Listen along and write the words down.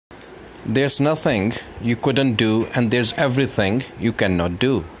There's nothing you couldn't do, and there's everything you cannot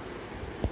do.